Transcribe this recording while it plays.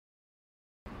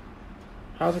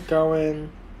How's it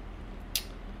going?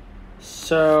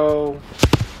 So,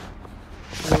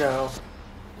 I'm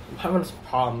having some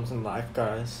problems in life,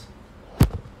 guys. I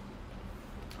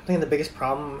think the biggest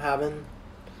problem I'm having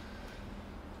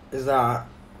is that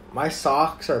my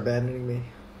socks are abandoning me.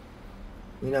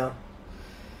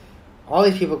 All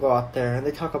these people go out there and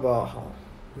they talk about how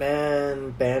man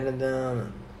abandoned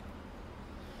them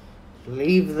and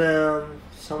leave them,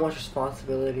 so much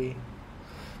responsibility.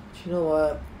 But you know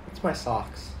what? It's my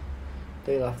socks.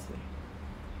 They left me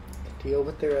to deal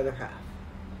with their other half.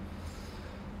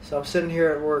 So I'm sitting here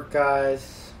at work,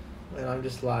 guys, and I'm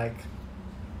just like,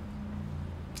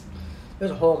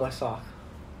 there's a hole in my sock.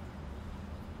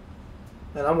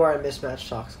 And I'm wearing mismatched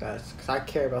socks, guys, because I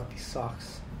care about these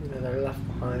socks, that are left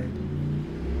behind.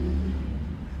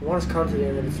 One has come to the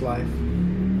end of its life.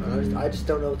 I just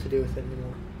don't know what to do with it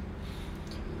anymore.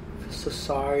 I feel so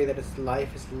sorry that its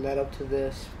life has led up to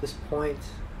this point.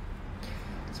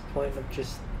 This point of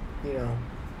just,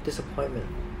 disappointment.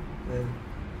 And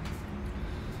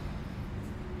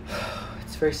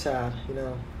it's very sad,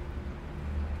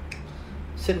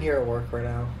 sitting here at work right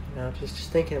now,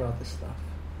 just thinking about this stuff.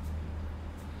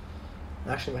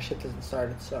 Actually, my shift hasn't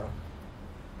started, so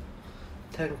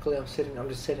technically I'm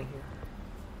just sitting here.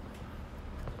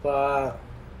 But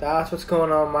that's what's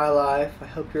going on in my life. I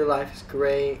hope your life is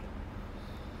great.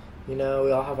 We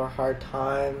all have our hard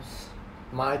times.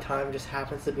 My time just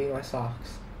happens to be my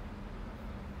socks.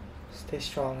 Stay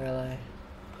strong, LA.